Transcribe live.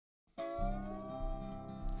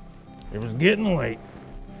It was getting late,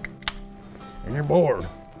 and you're bored.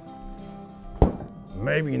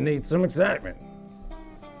 Maybe you need some excitement.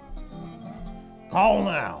 Call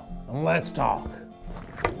now, and let's talk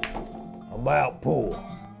about pool.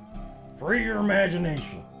 Free your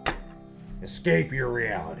imagination. Escape your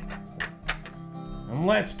reality. And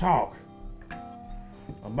let's talk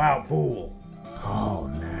about pool. Call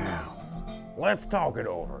now. Let's talk it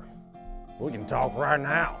over. We can talk right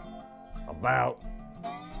now about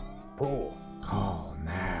pool. Call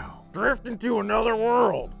now. Drift into another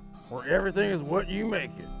world where everything is what you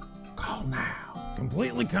make it. Call now.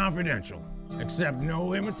 Completely confidential. Accept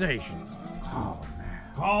no invitations. Call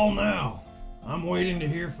now. Call now. I'm waiting to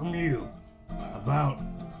hear from you about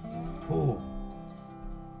pool.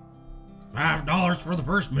 $5 for the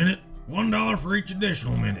first minute, $1 for each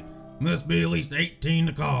additional minute. Must be at least 18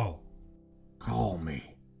 to call. Call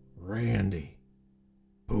me, Randy.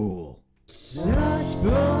 Pool.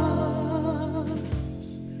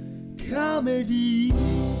 Comedy.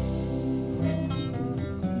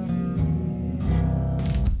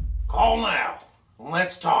 Call now.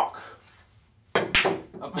 Let's talk.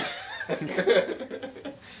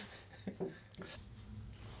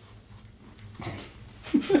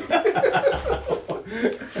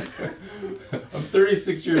 I'm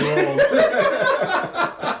 36 years old.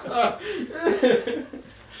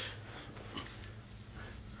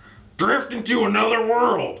 Drift into another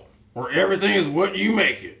world where everything is what you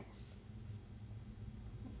make it.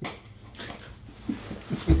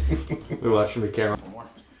 We're watching the camera.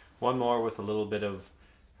 One more with a little bit of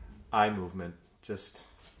eye movement. Just,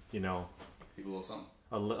 you know, Keep a little something.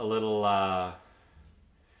 a little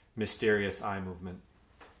mysterious eye movement.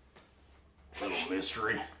 Little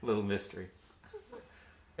mystery. Little mystery.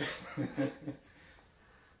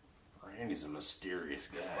 Randy's a mysterious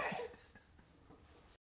guy.